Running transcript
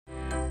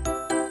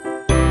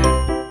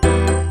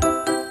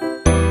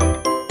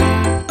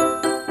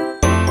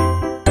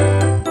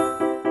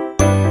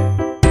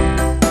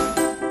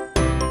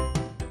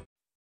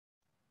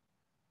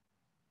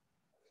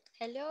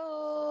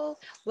Hello!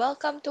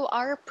 Welcome to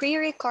our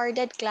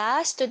pre-recorded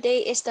class.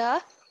 Today is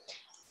the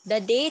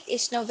date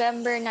is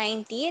November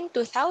 19,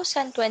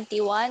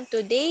 2021.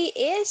 Today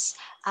is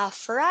a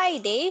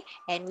Friday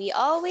and we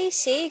always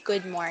say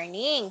good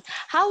morning.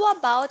 How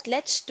about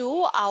let's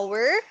do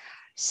our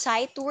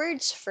sight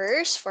words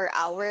first for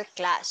our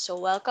class. So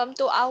welcome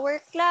to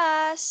our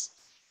class.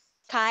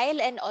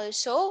 Kyle and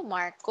also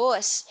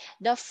Marcos.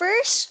 The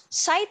first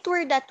sight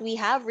word that we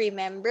have,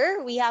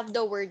 remember, we have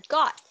the word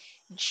God.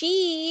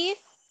 G,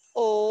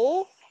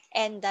 O,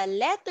 and the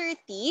letter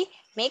T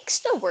makes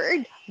the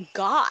word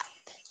God.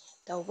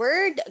 The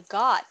word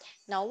God.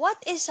 Now,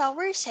 what is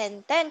our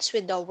sentence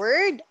with the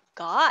word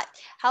God?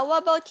 How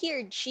about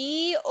here?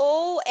 G,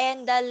 O,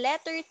 and the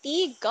letter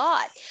T,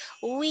 God.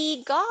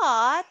 We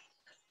got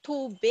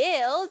to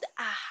build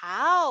a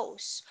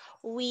house.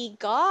 We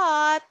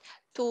got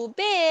to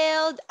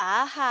build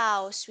a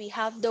house. We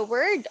have the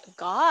word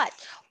God.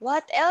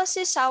 What else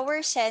is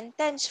our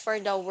sentence for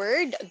the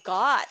word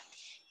God?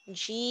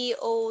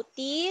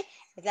 G-O-T,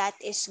 that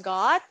is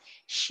got.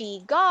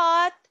 She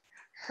got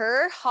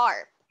her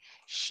harp.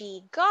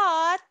 She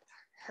got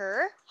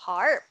her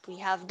harp. We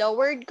have the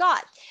word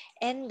got.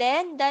 And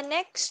then the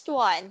next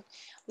one,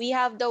 we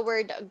have the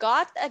word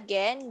got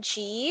again,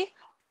 G,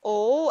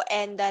 O,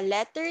 and the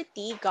letter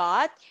T,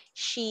 got.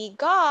 She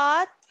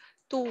got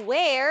to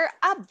wear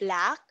a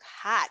black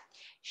hat.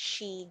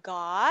 She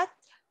got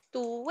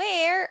to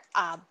wear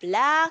a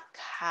black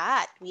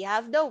hat. We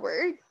have the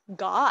word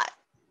got.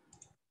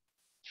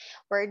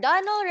 We're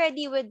done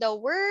already with the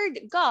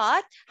word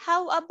got.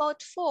 How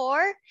about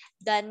for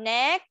the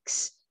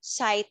next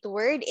sight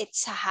word?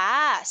 It's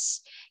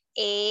has.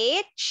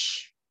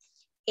 H,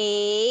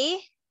 A,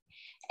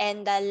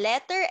 and the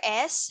letter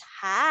S,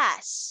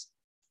 has.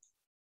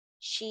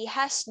 She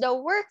has the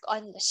work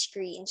on the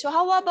screen. So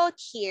how about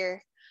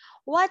here?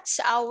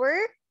 What's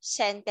our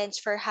sentence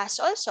for has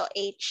also?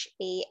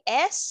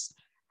 H-A-S,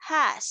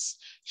 has.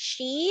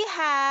 She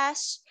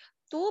has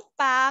to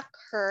pack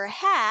her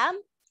ham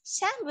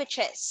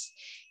sandwiches.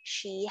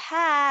 She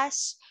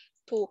has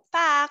to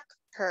pack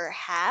her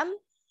ham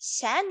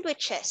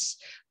sandwiches.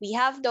 We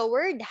have the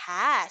word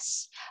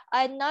has.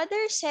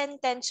 Another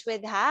sentence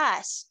with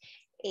has.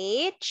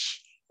 H-A-N-S,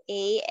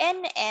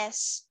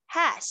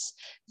 has.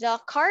 The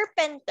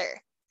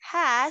carpenter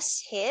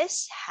has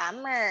his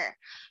hammer.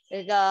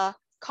 The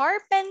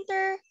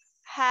carpenter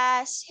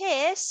has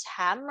his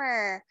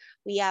hammer.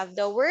 We have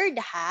the word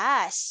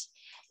has.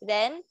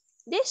 Then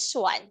this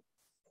one,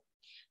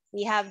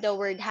 we have the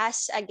word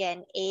has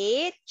again.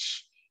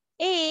 H,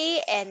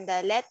 A, and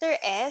the letter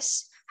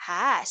S,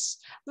 has.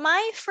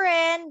 My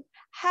friend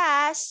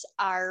has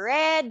a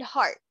red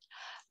heart.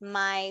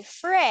 My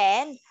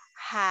friend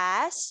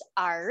has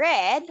a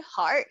red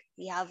heart.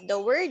 We have the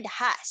word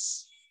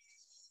has.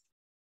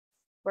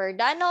 We're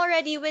done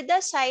already with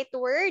the sight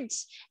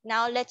words.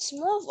 Now let's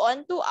move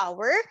on to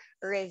our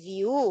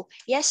review.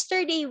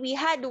 Yesterday we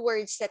had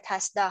words that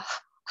has the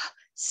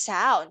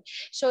sound.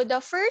 So the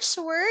first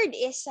word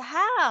is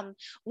ham.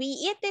 We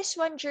eat this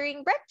one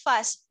during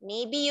breakfast.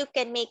 Maybe you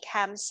can make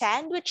ham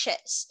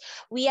sandwiches.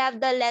 We have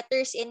the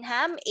letters in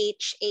ham,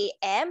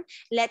 H-A-M.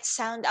 Let's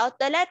sound out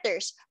the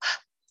letters.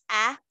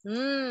 A,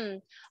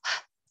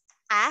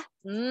 A,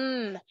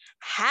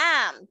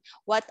 ham.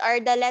 What are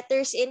the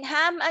letters in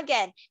ham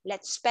again?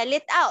 Let's spell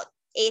it out.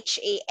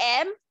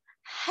 H-A-M,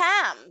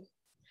 ham.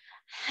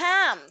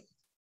 Ham.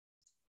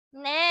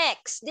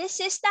 Next,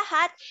 this is the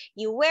hat.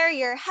 You wear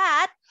your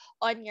hat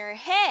on your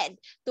head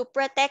to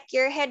protect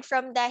your head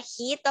from the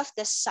heat of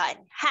the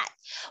sun. Hat.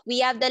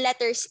 We have the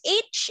letters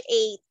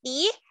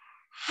H-A-T,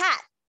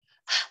 hat.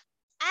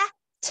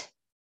 At,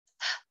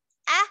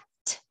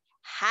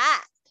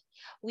 hat.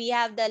 We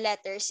have the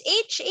letters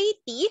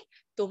H-A-T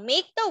to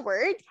make the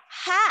word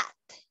hat.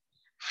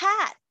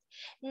 Hat.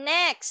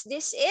 Next,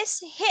 this is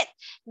hit.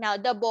 Now,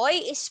 the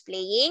boy is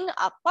playing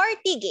a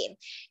party game.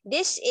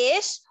 This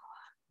is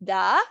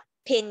the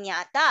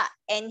piñata,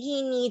 and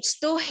he needs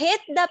to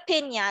hit the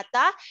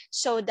piñata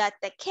so that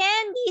the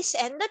candies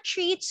and the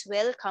treats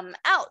will come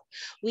out.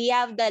 We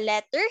have the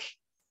letter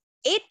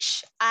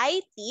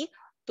H-I-T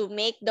to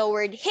make the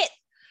word hit.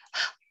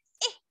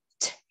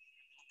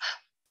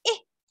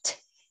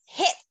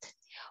 Hit.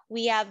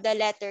 We have the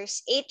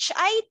letters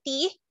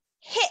H-I-T,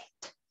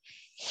 hit,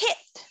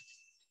 hit.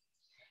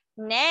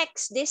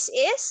 Next, this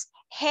is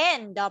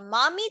hen. The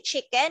mommy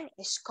chicken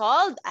is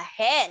called a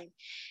hen.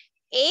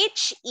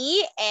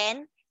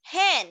 H-E-N,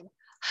 hen.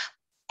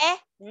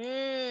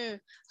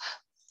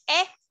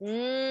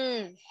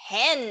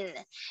 Hen.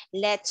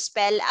 Let's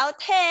spell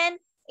out hen.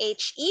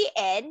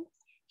 H-E-N,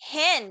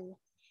 hen.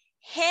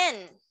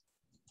 Hen.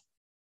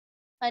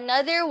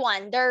 Another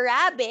one, the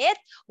rabbit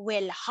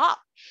will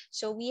hop.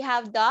 So we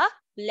have the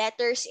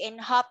letters in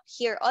hop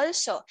here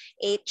also.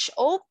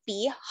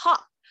 H-O-P,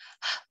 hop.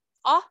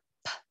 Up,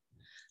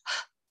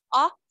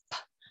 up,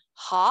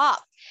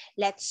 hop.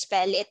 Let's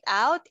spell it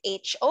out.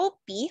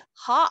 H-O-P,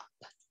 hop.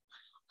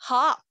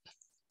 Hop.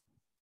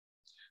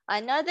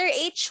 Another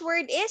H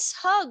word is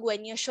hug.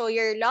 When you show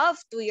your love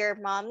to your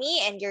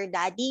mommy and your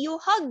daddy, you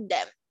hug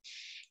them.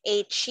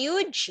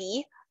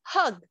 H-U-G,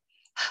 hug.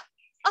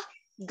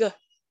 H-U-G,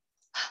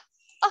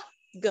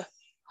 H-U-G,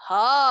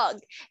 hug.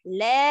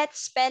 Let's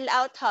spell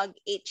out hug.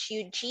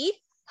 H-U-G,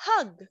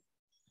 hug,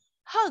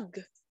 hug.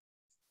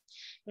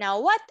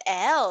 Now, what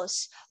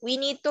else? We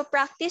need to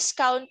practice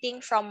counting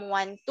from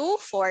 1 to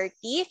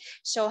 40.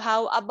 So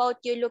how about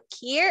you look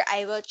here?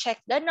 I will check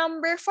the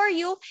number for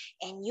you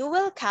and you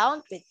will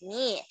count with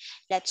me.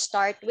 Let's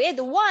start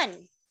with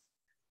 1,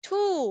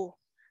 2,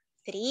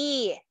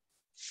 3,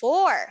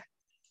 4,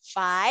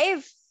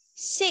 5,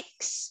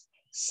 6,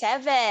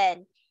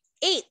 7,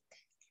 8,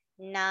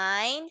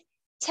 9,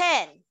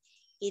 10,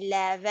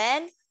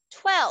 11,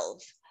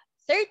 12,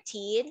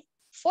 13,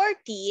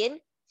 14,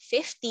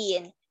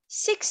 15,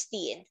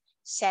 16,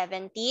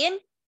 17,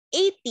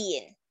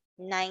 18,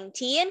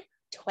 19,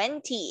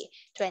 20,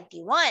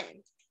 21,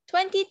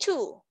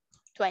 22,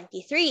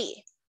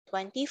 23,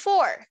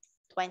 24,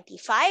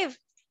 25,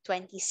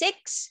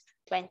 26,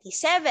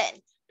 27,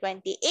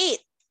 28,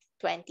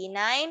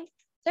 29,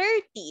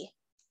 30,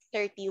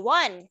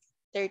 31,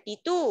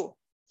 32,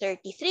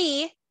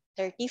 33,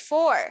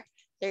 34,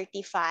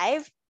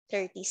 35,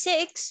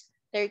 36,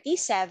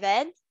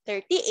 37,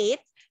 38,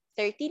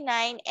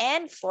 39,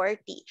 and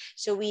 40.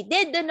 So we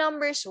did the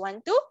numbers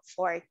 1 to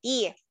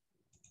 40.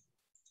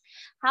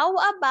 How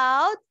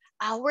about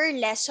our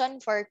lesson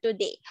for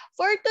today?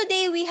 For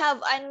today, we have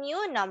a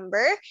new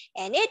number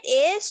and it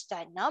is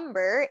the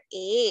number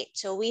 8.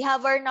 So we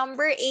have our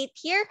number 8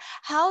 here.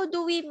 How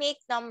do we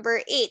make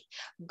number 8?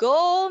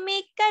 Go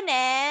make an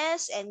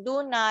S and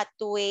do not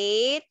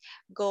wait.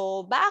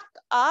 Go back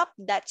up.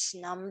 That's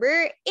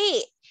number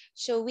 8.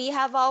 So we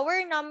have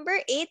our number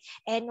 8,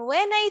 and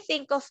when I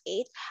think of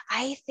 8,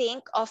 I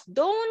think of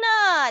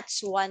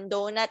donuts. One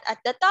donut at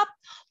the top,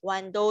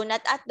 one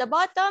donut at the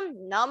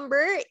bottom,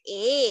 number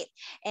 8.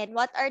 And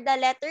what are the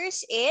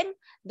letters in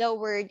the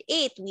word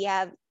 8? We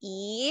have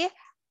E,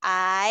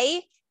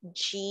 I,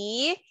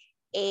 G,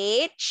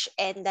 H,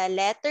 and the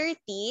letter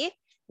T.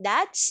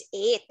 That's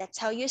 8. That's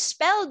how you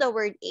spell the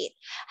word 8.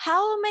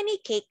 How many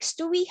cakes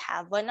do we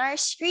have on our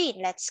screen?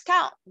 Let's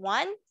count.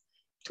 1,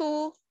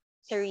 2,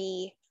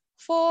 3,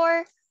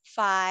 4,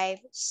 5,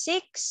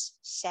 6,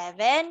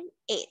 7,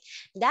 8.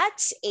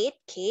 That's 8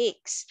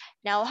 cakes.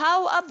 Now,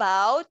 how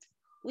about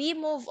we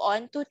move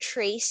on to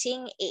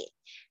tracing 8?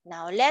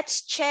 Now,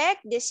 let's check.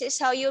 This is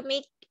how you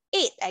make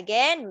 8.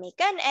 Again,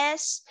 make an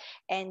S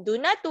and do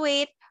not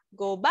wait.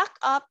 Go back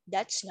up.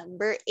 That's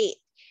number 8.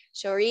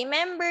 So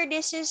remember,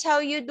 this is how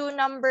you do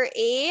number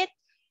 8.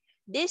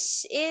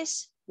 This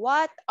is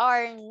what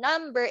our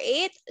number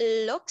 8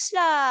 looks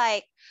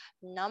like.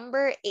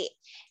 Number 8.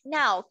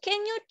 Now,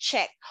 can you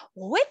check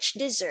which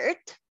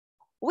dessert,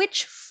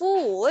 which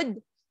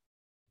food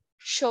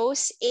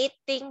shows 8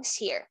 things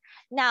here?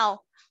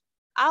 Now,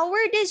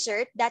 our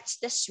dessert, that's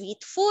the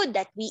sweet food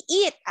that we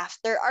eat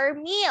after our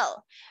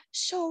meal.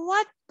 So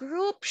what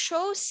group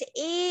shows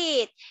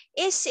 8?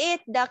 Is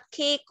it the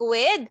cake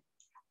with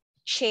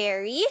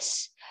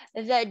cherries,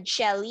 the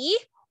jelly,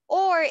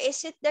 or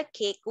is it the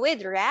cake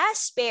with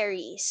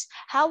raspberries?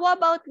 How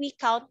about we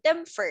count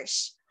them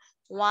first?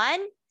 1,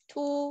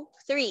 2,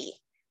 3,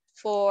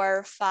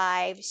 4,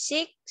 5,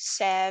 6,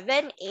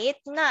 7, 8,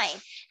 9.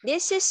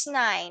 This is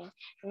 9.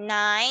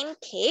 9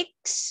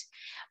 cakes.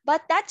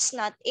 But that's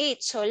not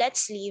 8, so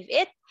let's leave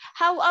it.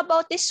 How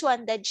about this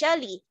one, the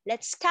jelly?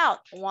 Let's count.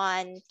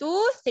 1,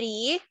 2,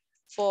 3,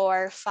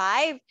 4,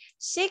 5,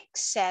 6,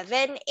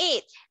 7,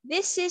 8.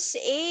 This is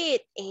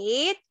 8.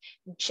 8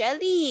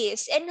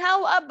 jellies. And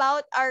how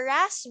about a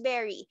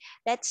raspberry?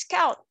 Let's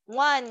count.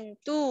 1,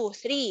 2,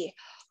 3,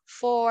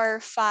 4,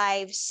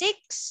 5,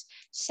 6,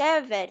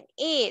 7,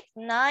 8,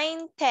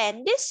 9,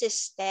 10. This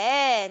is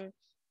 10.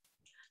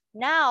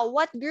 Now,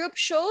 what group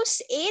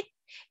shows 8?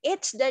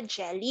 It's the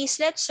jellies.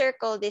 Let's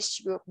circle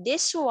this group.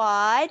 This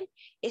one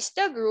is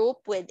the group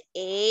with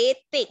 8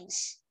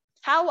 things.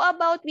 How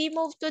about we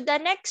move to the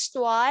next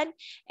one?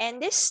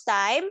 And this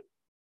time,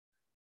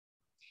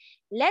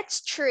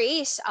 let's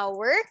trace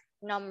our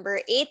number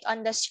 8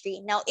 on the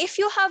screen. Now, if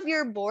you have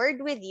your board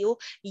with you,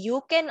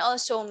 you can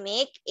also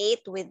make 8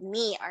 with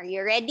me. Are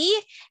you ready?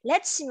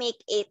 Let's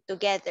make 8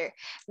 together.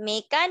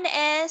 Make an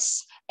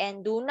S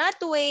and do not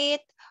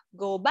wait.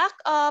 Go back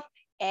up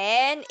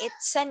and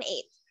it's an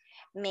 8.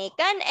 Make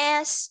an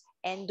S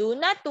and do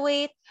not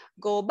wait.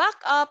 Go back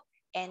up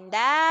and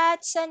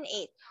that's an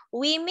 8.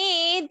 We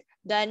made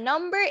the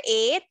number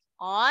 8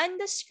 on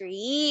the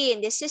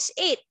screen. This is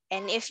 8.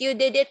 And if you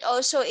did it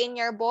also in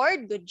your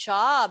board, good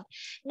job.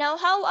 Now,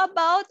 how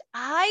about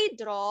I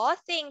draw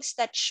things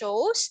that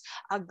shows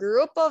a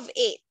group of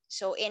 8?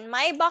 So in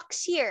my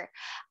box here,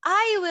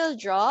 I will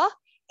draw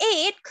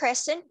 8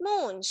 crescent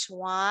moons.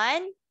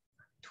 1,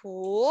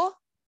 2,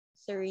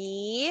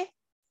 3,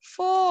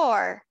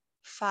 4,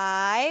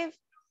 5,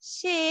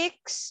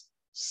 6,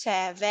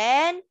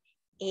 7,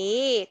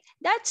 8.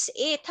 That's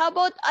 8. How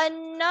about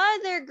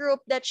another group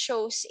that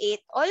shows 8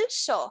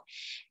 also?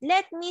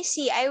 Let me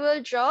see. I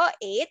will draw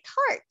 8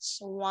 hearts.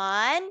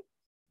 1,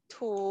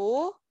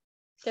 2,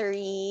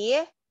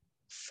 3,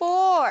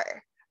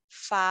 4,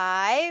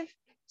 5,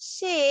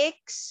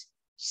 6,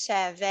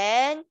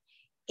 7,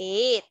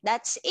 8.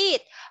 That's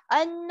 8.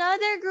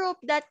 Another group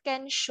that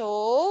can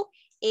show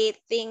 8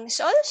 things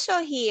also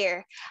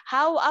here.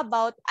 How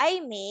about I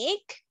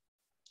make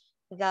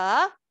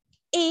the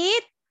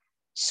 8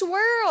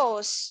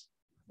 swirls?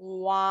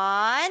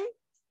 1,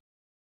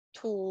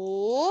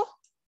 2,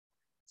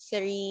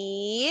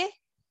 3,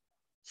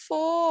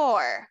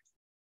 4,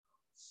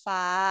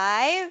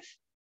 5,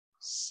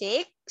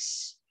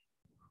 6,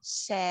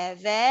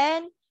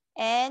 7,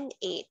 and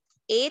 8.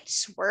 8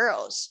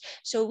 swirls.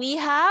 So we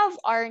have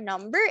our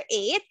number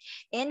 8.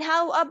 And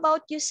how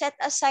about you set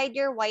aside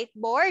your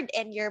whiteboard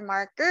and your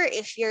marker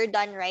if you're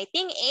done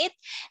writing 8?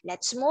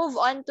 Let's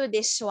move on to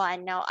this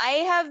one. Now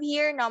I have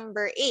here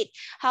number 8.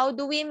 How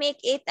do we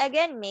make 8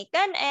 again? Make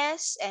an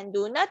S and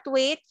do not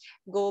wait.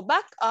 Go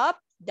back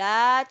up.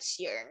 That's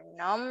your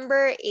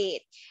number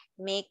 8.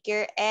 Make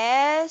your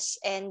S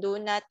and do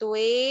not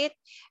wait.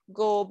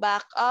 Go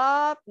back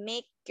up.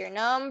 Make your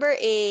number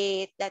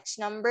 8. That's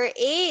number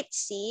 8.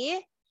 See?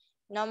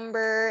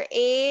 Number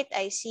 8.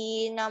 I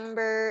see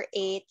number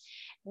 8.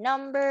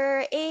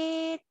 Number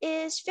 8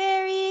 is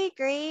very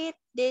great.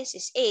 This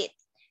is 8.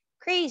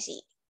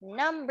 Crazy.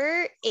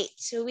 Number 8.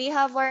 So we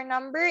have our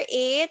number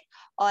 8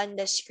 on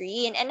the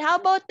screen. And how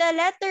about the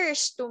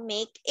letters to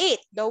make 8?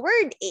 The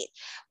word 8.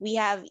 We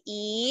have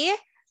E,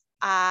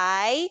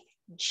 I,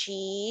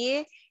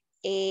 G,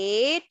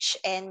 H,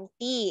 and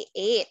T,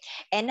 8.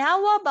 And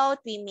how about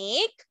we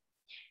make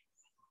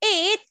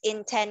 8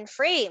 in 10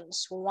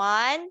 frames?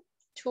 1,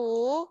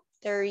 2,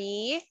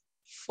 3,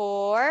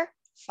 4,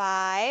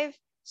 5,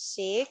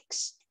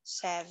 6,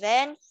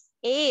 7,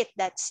 8.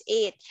 That's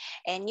 8.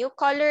 And you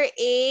color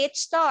 8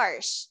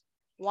 stars.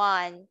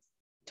 1,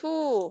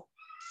 2,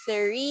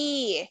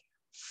 3,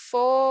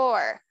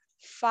 4,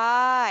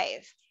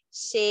 5,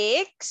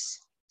 6,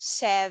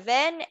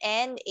 7,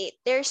 and 8.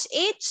 There's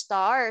 8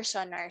 stars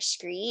on our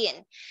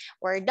screen.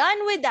 We're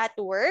done with that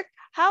work.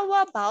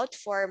 How about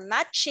for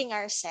matching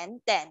our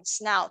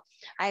sentence? Now,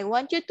 I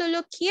want you to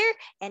look here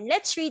and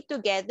let's read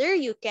together.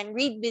 You can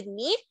read with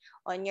me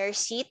on your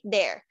seat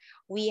there.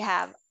 We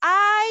have,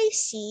 I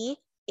see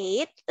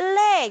 8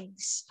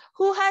 legs.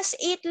 Who has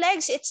 8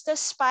 legs? It's the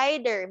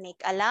spider.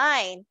 Make a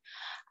line.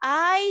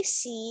 I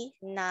see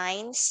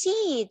 9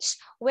 seeds.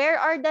 Where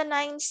are the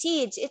 9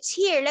 seeds? It's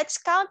here. Let's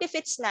count if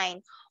it's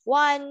 9.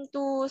 1,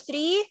 2,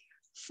 3,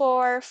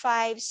 4,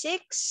 5,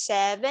 6,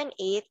 7,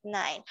 8,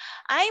 9.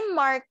 I'm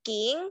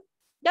marking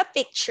the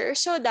picture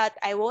so that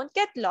I won't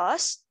get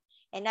lost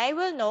and I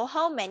will know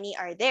how many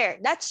are there.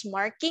 That's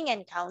marking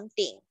and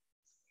counting.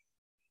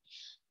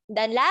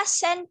 The last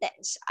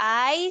sentence,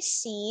 I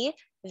see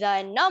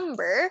the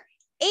number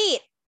 8.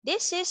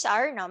 This is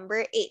our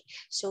number 8.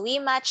 So we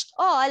matched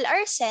all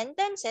our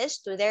sentences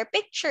to their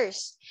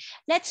pictures.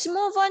 Let's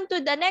move on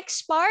to the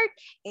next part.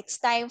 It's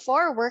time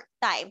for work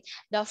time.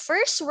 The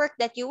first work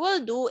that you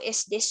will do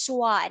is this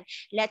one.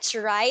 Let's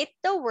write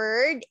the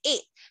word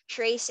 8.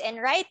 Trace and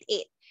write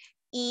 8.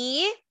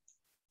 E,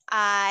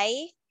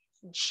 I,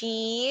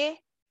 G,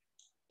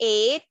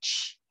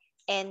 H,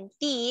 and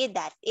T.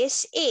 That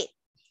is 8.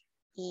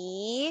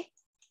 E,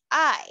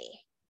 I,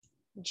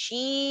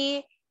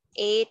 G,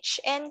 H,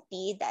 and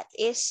T. That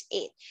is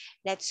 8.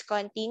 Let's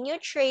continue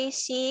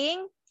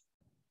tracing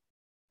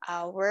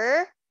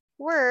our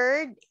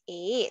word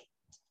 8.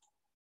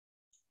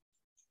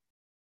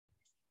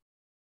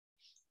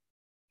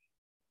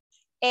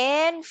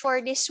 And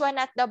for this one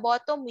at the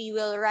bottom, we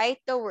will write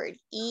the word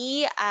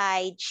E,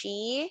 I,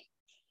 G,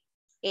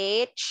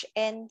 H,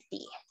 and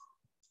T.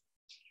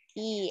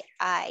 E,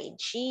 I,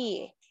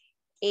 G,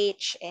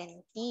 H,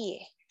 and T.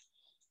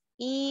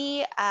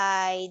 E,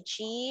 I,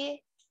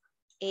 G,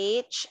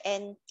 H,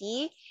 and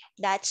T.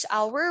 That's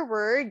our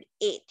word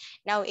 8.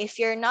 Now, if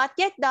you're not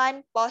yet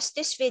done, pause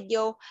this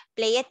video,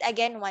 play it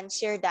again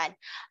once you're done.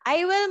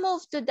 I will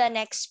move to the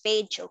next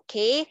page,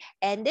 okay?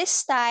 And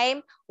this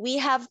time, we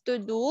have to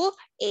do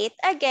 8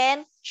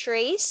 again,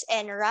 trace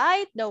and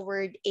write the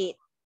word 8.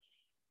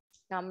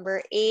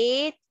 Number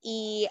 8,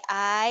 E,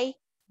 I,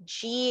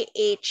 G,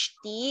 H,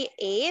 T,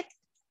 8.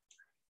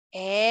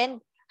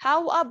 And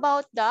how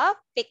about the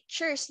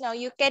pictures? Now,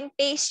 you can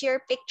paste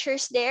your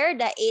pictures there,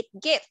 the 8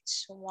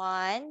 gifts.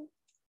 1,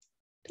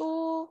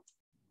 2,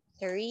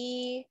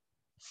 3,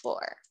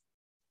 4,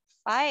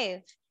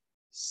 5,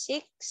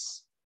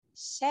 6,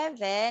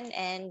 7,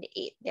 and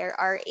 8. There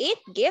are 8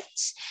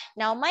 gifts.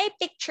 Now, my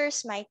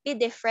pictures might be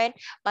different,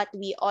 but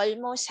we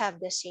almost have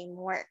the same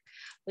work.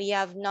 We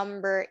have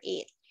number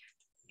 8.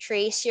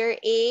 Trace your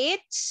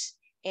 8s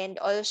and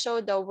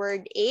also the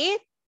word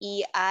 8,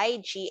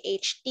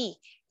 E-I-G-H-T.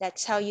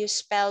 That's how you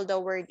spell the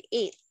word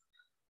 8.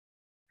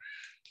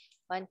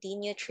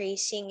 Continue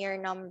tracing your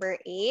number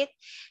 8.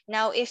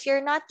 Now, if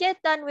you're not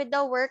yet done with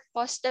the work,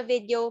 pause the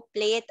video,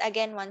 play it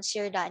again once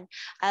you're done.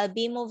 I'll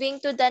be moving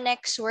to the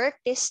next work.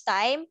 This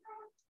time,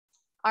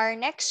 our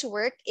next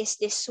work is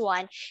this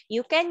one.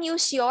 You can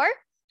use your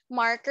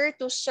marker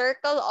to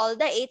circle all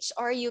the 8s,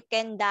 or you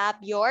can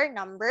dab your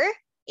number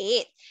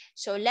 8.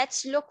 So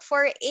let's look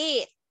for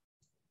 8.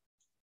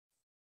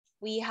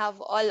 We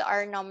have all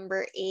our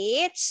number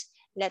 8s.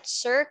 Let's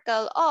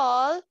circle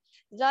all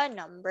the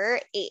number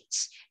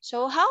 8s.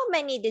 So how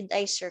many did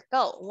I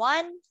circle?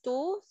 1,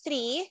 2,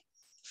 3,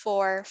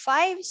 4,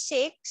 5,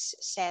 6,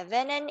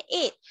 7, and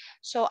 8.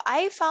 So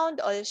I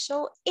found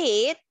also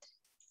 8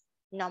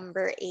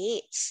 number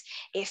 8s.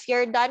 If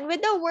you're done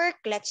with the work,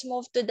 let's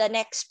move to the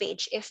next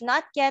page. If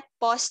not yet,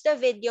 pause the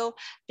video,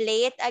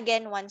 play it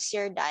again once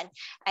you're done.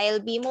 I'll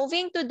be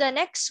moving to the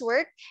next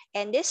work,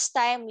 and this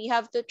time we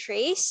have to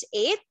trace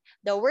 8,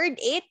 the word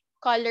 8,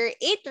 color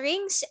 8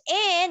 rings,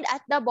 and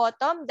at the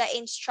bottom, the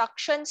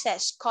instruction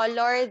says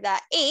color the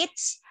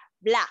 8s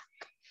black.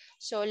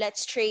 So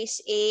let's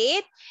trace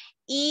 8,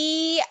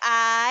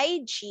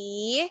 E-I-G,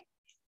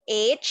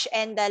 H,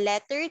 and the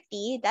letter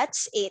T,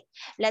 that's 8.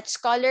 Let's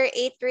color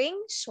 8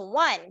 rings.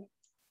 1,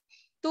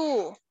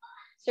 2,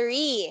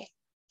 3,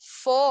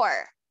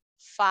 4,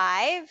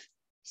 5,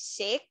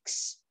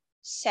 6,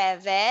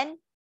 7,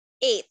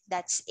 8.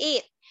 That's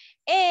 8.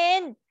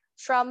 And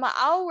from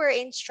our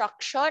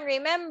instruction,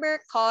 remember,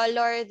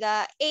 color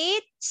the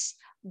 8s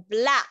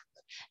black.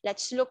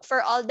 Let's look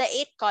for all the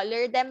 8,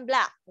 color them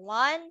black.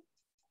 1,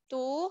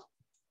 2,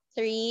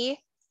 3,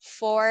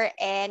 4,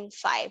 and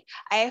 5.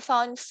 I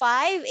found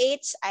 5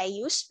 8s. I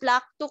used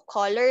black to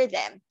color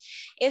them.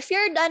 If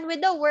you're done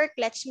with the work,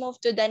 let's move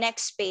to the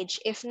next page.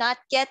 If not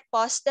yet,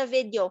 pause the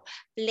video.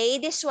 Play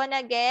this one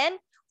again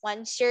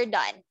once you're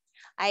done.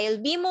 I'll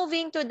be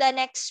moving to the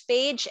next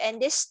page,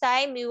 and this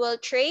time we will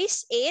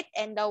trace 8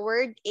 and the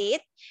word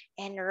 8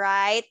 and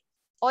write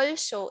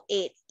also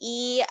 8.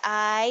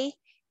 E-I-G-H-T.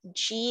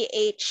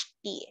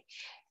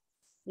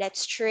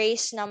 Let's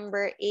trace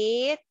number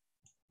 8.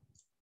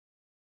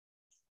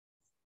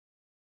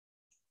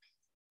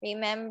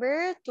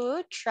 Remember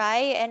to try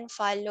and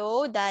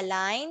follow the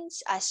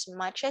lines as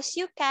much as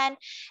you can.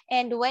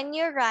 And when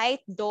you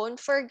write, don't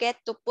forget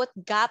to put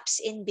gaps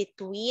in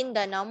between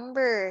the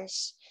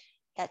numbers.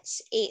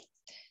 That's 8.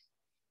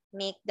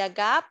 Make the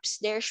gaps.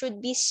 There should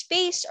be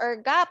space or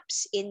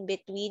gaps in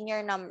between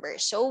your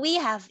numbers. So we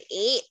have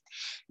 8.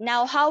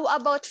 Now, how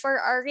about for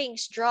our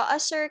rings? Draw a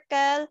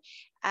circle,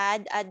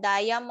 add a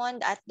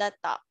diamond at the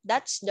top.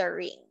 That's the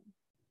ring.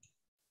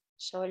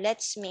 So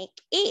let's make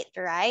 8,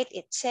 right?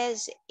 It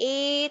says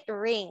 8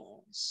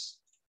 rings.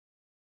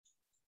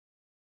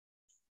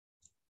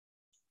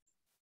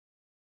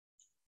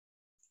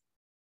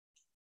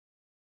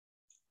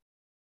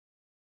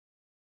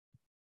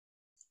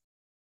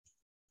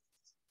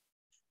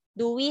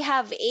 Do we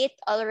have 8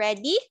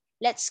 already?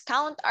 Let's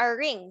count our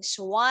rings.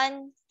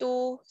 1,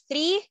 2,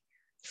 3,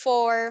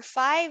 4,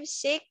 5,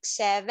 6,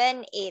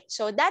 7, 8.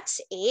 So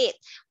that's 8.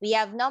 We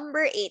have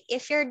number 8.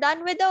 If you're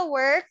done with the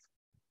work,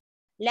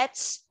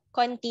 let's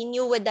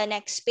continue with the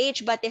next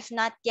page. But if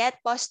not yet,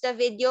 pause the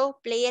video,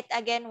 play it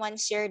again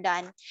once you're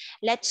done.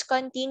 Let's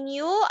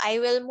continue. I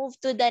will move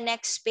to the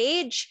next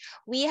page.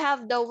 We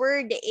have the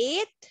word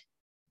 8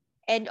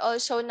 and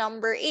also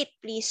number 8.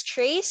 Please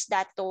trace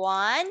that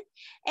one.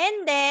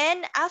 And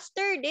then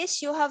after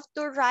this, you have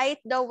to write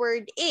the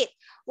word 8.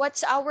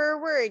 What's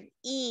our word?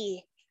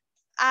 E,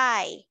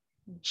 I,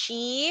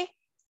 G,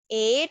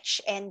 H,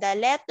 and the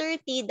letter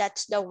T,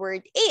 that's the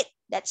word 8.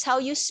 That's how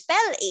you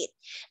spell 8.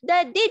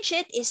 The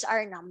digit is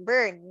our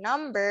number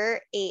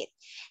 8.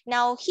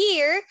 Now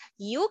here,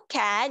 you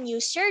can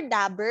use your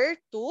dabber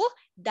to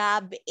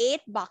dab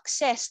 8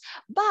 boxes.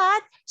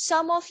 But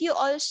some of you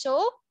also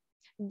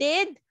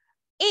did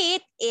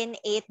 8 in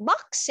 8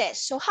 boxes.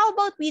 So how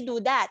about we do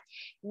that?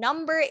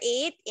 Number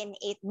 8 in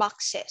 8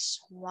 boxes.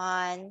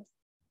 1,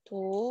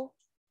 2,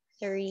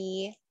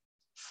 3,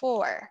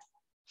 4,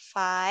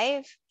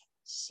 5,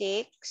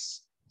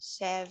 6,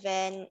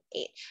 7,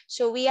 8.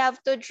 So we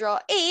have to draw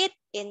 8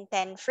 in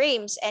 10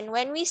 frames. And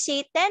when we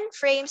say 10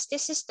 frames,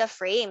 this is the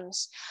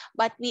frames.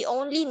 But we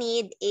only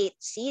need 8.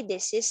 See,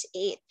 this is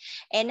 8.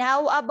 And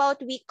how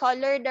about we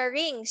color the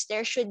rings?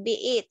 There should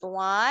be 8.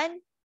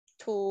 1,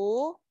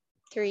 2,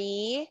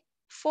 3,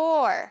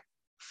 4,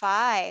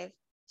 5,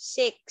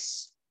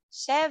 6,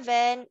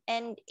 7,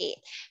 and 8.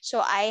 So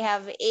I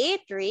have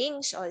 8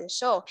 rings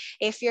also.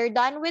 If you're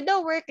done with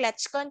the work,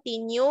 let's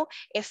continue.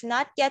 If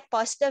not yet,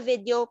 pause the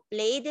video,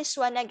 play this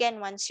one again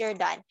once you're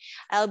done.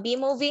 I'll be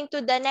moving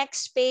to the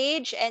next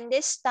page, and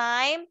this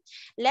time,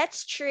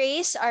 let's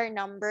trace our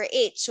number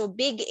 8. So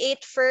big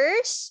 8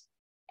 first,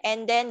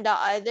 and then the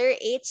other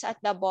 8s at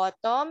the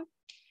bottom.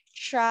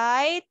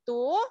 Try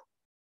to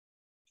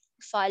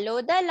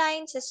follow the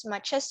lines as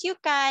much as you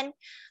can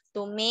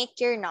to make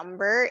your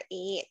number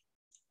 8.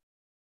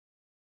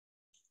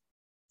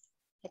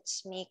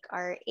 Let's make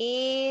our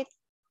 8,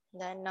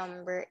 the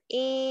number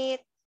 8.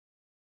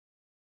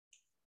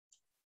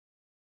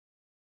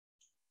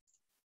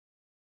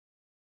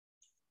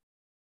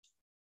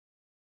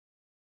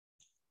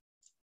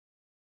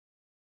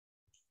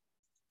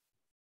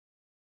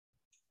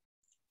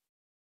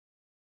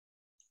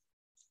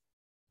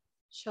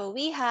 So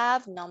we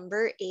have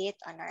number 8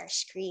 on our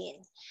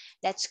screen.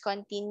 Let's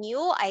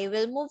continue. I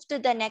will move to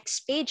the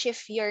next page.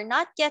 If you're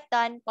not yet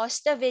done,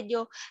 pause the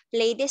video,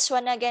 play this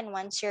one again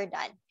once you're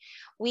done.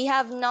 We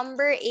have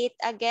number 8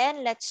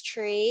 again. Let's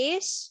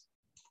trace.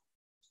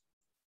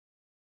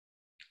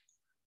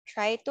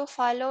 Try to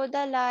follow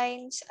the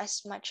lines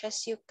as much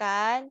as you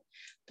can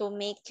to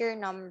make your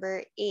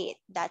number 8.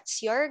 That's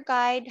your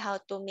guide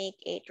how to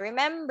make 8.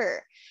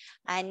 Remember,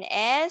 an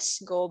S,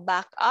 go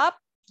back up,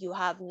 you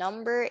have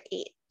number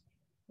 8.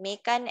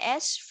 Make an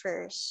S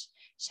first.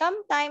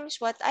 Sometimes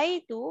what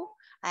I do,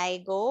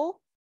 I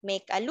go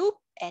make a loop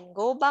and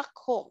go back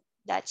home.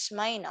 That's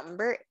my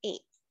number 8.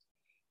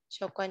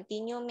 So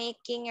continue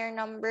making your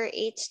number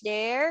 8s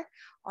there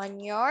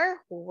on your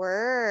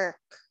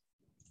work.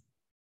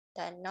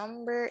 The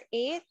number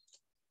 8,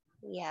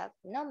 we have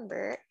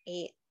number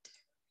 8.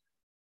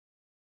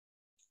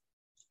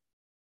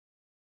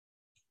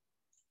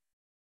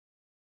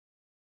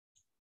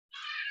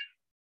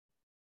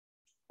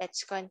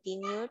 Let's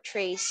continue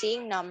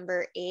tracing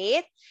number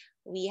 8.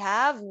 We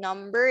have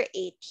number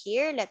 8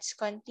 here. Let's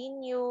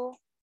continue.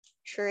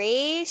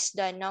 Trace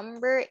the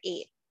number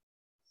 8.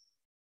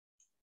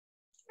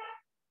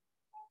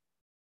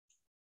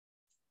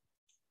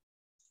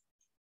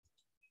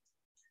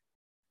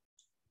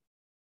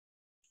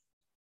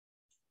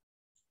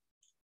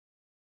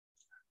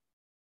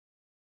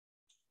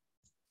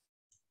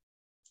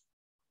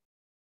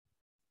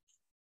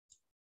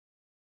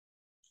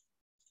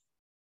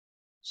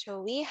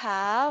 So we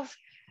have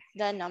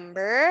the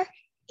number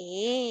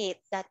 8.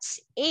 That's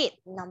 8.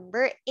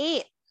 Number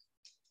 8.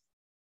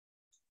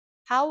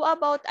 How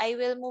about I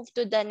will move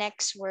to the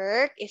next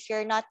work. If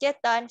you're not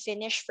yet done,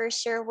 finish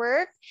first your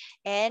work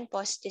and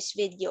pause this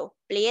video.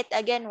 Play it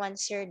again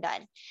once you're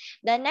done.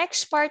 The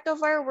next part of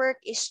our work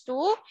is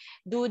to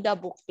do the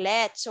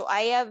booklet. So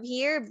I have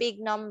here big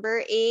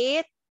number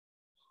 8.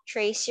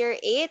 Trace your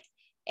 8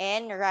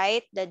 and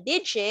write the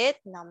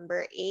digit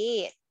number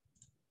 8.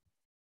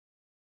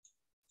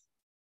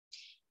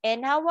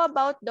 And how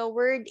about the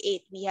word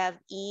 8? We have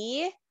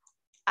E,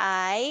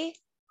 I,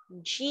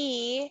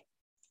 G,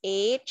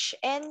 H,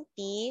 and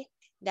T.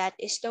 That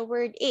is the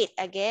word 8.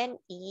 Again,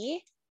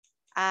 E,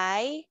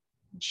 I,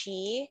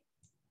 G,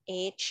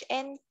 H,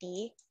 and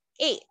T,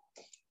 8.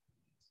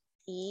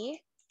 E,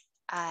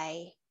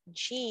 I,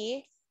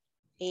 G,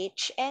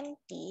 H, and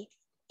T,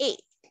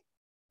 8.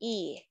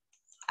 E,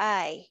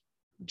 I,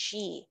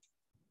 G,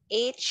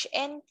 H,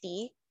 and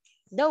T,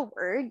 the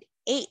word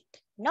 8,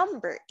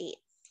 number 8.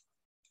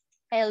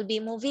 I'll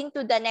be moving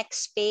to the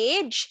next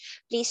page.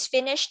 Please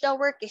finish the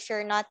work. If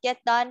you're not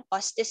yet done,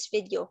 pause this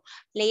video.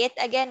 Play it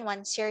again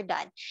once you're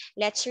done.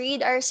 Let's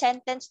read our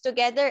sentence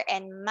together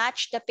and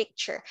match the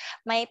picture.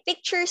 My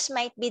pictures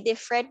might be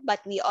different,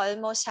 but we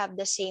almost have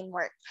the same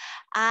work.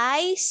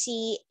 I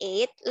see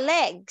 8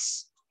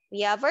 legs.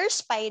 We have our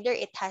spider.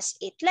 It has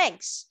 8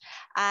 legs.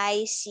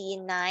 I see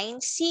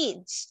 9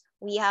 seeds.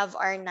 We have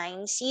our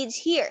 9 seeds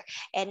here.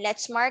 And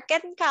let's mark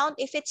and count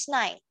if it's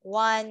 9.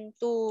 1,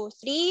 2,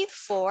 3,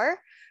 4,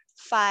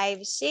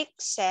 5, 6,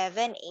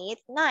 7, 8,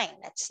 9.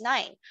 That's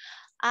 9.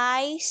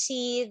 I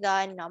see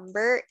the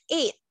number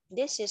 8.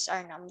 This is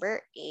our number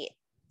 8.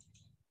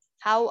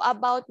 How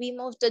about we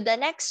move to the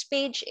next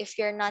page? If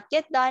you're not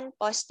yet done,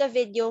 pause the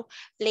video.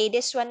 Play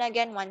this one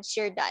again once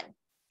you're done.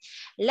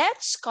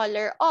 Let's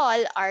color all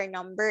our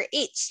number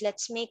 8s.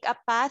 Let's make a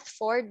path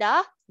for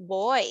the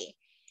boy.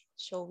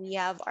 So we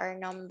have our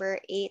number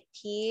 8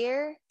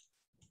 here.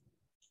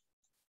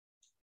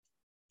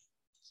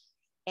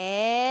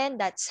 And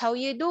that's how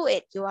you do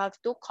it. You have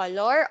to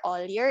color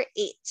all your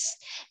 8s.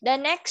 The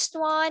next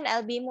one,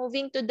 I'll be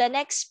moving to the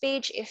next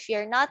page. If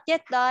you're not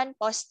yet done,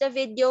 pause the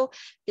video,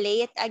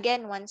 play it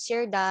again once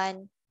you're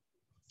done.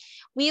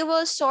 We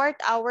will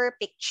sort our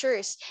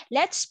pictures.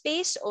 Let's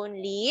paste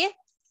only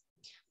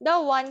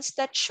the ones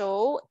that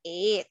show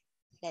 8.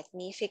 Let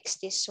me fix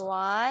this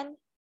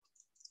one.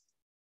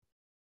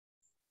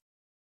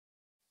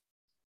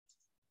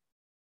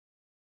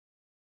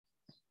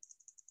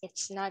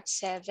 It's not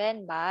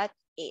 7, but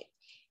 8.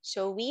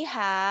 So we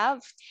have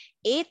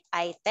 8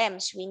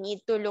 items. We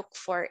need to look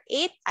for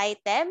 8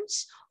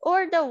 items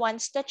or the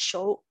ones that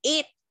show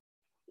 8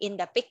 in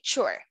the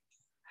picture.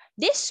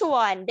 This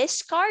one,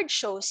 this card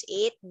shows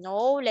 8.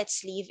 No,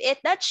 let's leave it.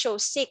 That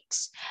shows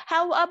 6.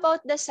 How about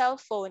the cell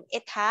phone?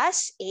 It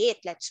has 8.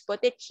 Let's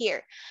put it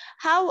here.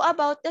 How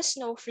about the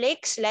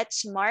snowflakes?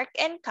 Let's mark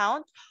and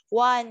count.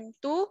 1,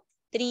 2,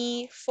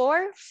 3,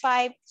 4,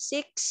 5,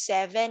 6,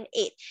 7,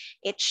 8.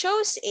 It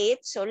shows 8,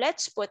 so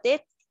let's put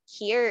it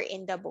here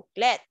in the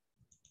booklet.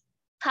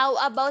 How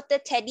about the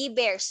teddy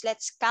bears?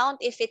 Let's count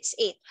if it's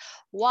 8.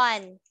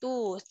 1,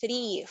 2,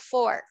 3,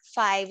 4,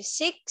 5,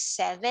 6,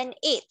 7,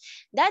 8.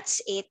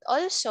 That's 8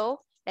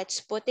 also.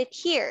 Let's put it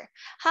here.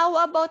 How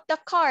about the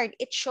card?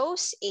 It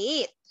shows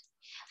 8.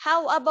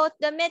 How about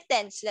the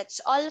mittens?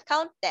 Let's all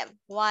count them.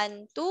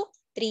 1, 2,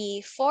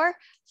 3, 4,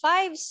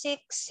 5,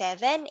 6,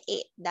 7,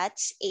 8.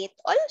 That's 8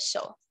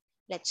 also.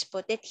 Let's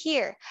put it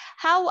here.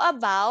 How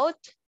about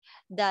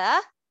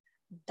the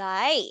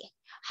die?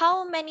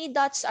 How many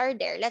dots are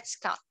there? Let's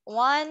count.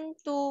 1,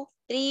 2,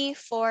 3,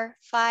 4,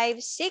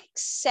 5, 6,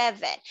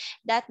 7.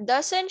 That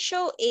doesn't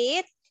show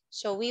 8.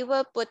 So we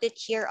will put it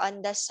here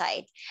on the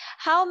side.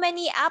 How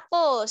many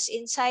apples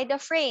inside the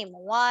frame?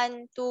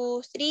 1,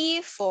 2,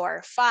 3,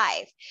 4,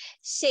 5,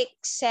 6,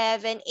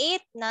 7,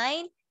 8,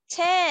 9,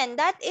 10.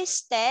 That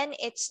is 10.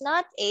 It's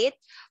not 8.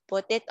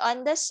 Put it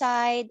on the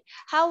side.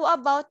 How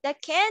about the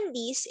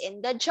candies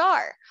in the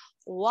jar?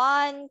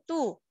 1,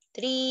 2,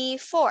 3,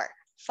 4,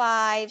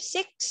 5,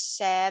 6,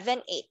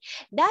 7, 8.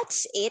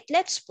 That's it.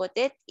 Let's put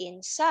it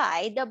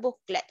inside the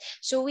booklet.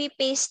 So we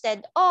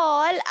pasted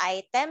all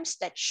items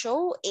that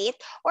show 8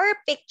 or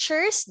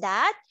pictures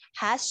that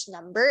has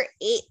number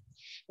 8.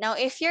 Now,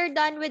 if you're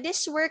done with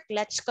this work,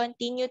 let's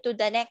continue to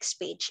the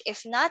next page.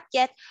 If not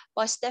yet,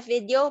 pause the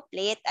video,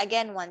 play it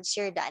again once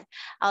you're done.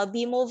 I'll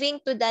be moving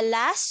to the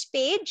last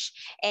page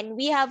and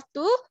we have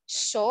to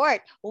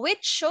sort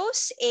which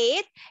shows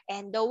 8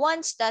 and the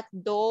ones that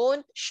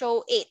don't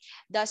show 8,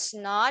 does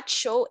not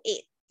show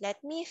 8.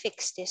 Let me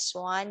fix this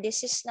one.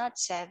 This is not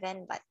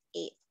 7 but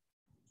 8.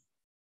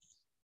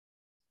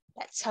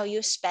 That's how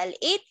you spell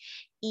it.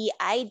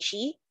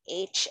 E-I-G-H-N-T.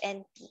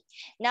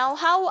 Now,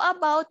 how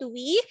about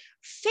we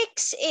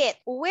fix it?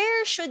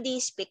 Where should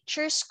these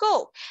pictures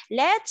go?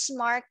 Let's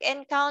mark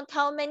and count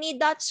how many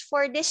dots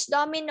for this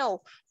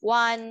domino.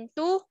 1,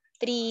 2,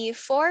 3,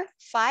 4,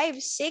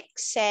 5, 6,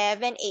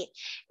 7, 8.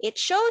 It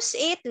shows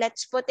 8.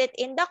 Let's put it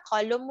in the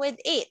column with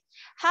 8.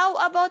 How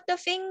about the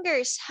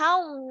fingers?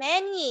 How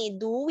many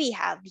do we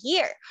have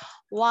here?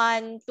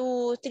 1,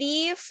 2,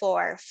 3,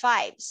 4,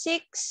 5,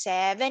 6,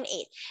 7,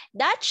 8.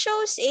 That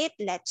shows 8.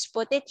 Let's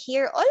put it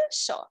here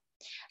also.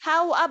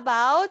 How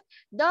about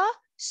the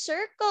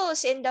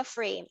circles in the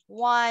frame?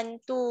 1,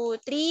 2,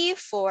 3,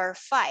 4,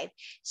 5,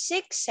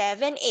 6,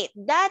 7, 8.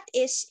 That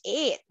is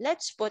 8.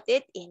 Let's put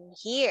it in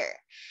here.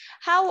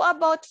 How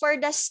about for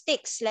the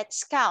sticks?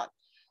 Let's count.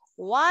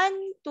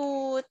 1,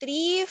 2,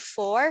 3,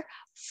 4,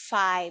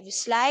 5.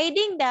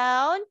 Sliding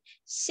down,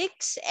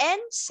 6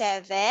 and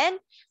 7.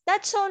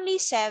 That's only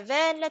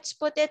 7. Let's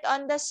put it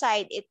on the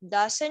side. It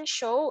doesn't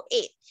show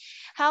 8.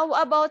 How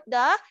about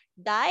the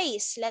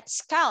dice?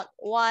 Let's count.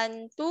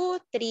 1, 2,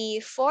 3,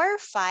 4,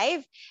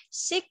 5,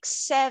 6,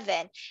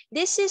 7.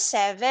 This is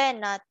 7,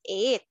 not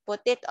 8.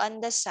 Put it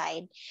on the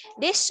side.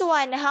 This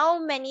one, how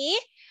many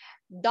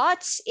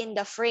dots in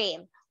the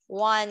frame?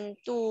 1,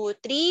 2,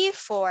 3,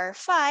 4,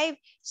 5,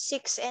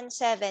 6, and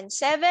 7.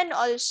 7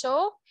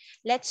 also.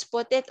 Let's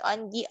put it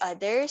on the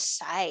other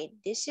side.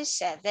 This is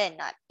 7,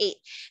 not 8.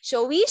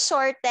 So we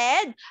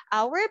sorted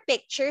our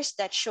pictures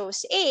that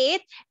shows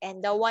 8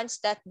 and the ones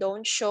that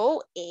don't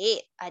show 8,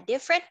 a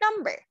different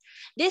number.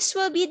 This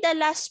will be the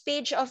last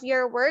page of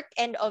your work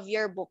and of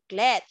your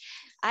booklet.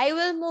 I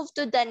will move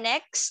to the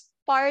next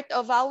part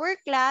of our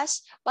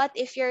class, but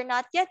if you're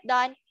not yet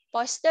done,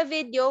 pause the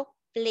video,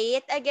 play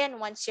it again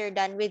once you're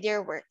done with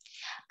your work.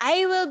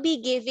 I will be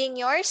giving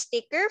your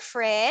sticker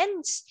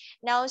friends.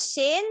 Now,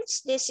 since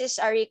this is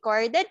a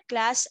recorded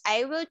class,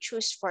 I will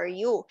choose for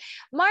you.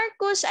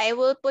 Marcus, I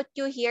will put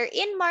you here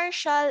in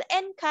Marshall,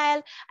 and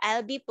Kyle,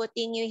 I'll be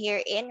putting you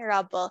here in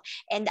Rubble.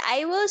 And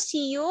I will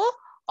see you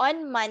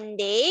on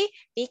Monday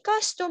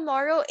because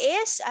tomorrow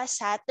is a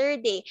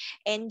Saturday.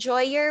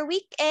 Enjoy your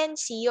weekend.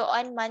 See you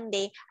on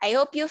Monday. I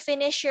hope you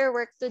finish your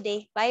work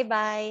today.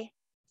 Bye-bye.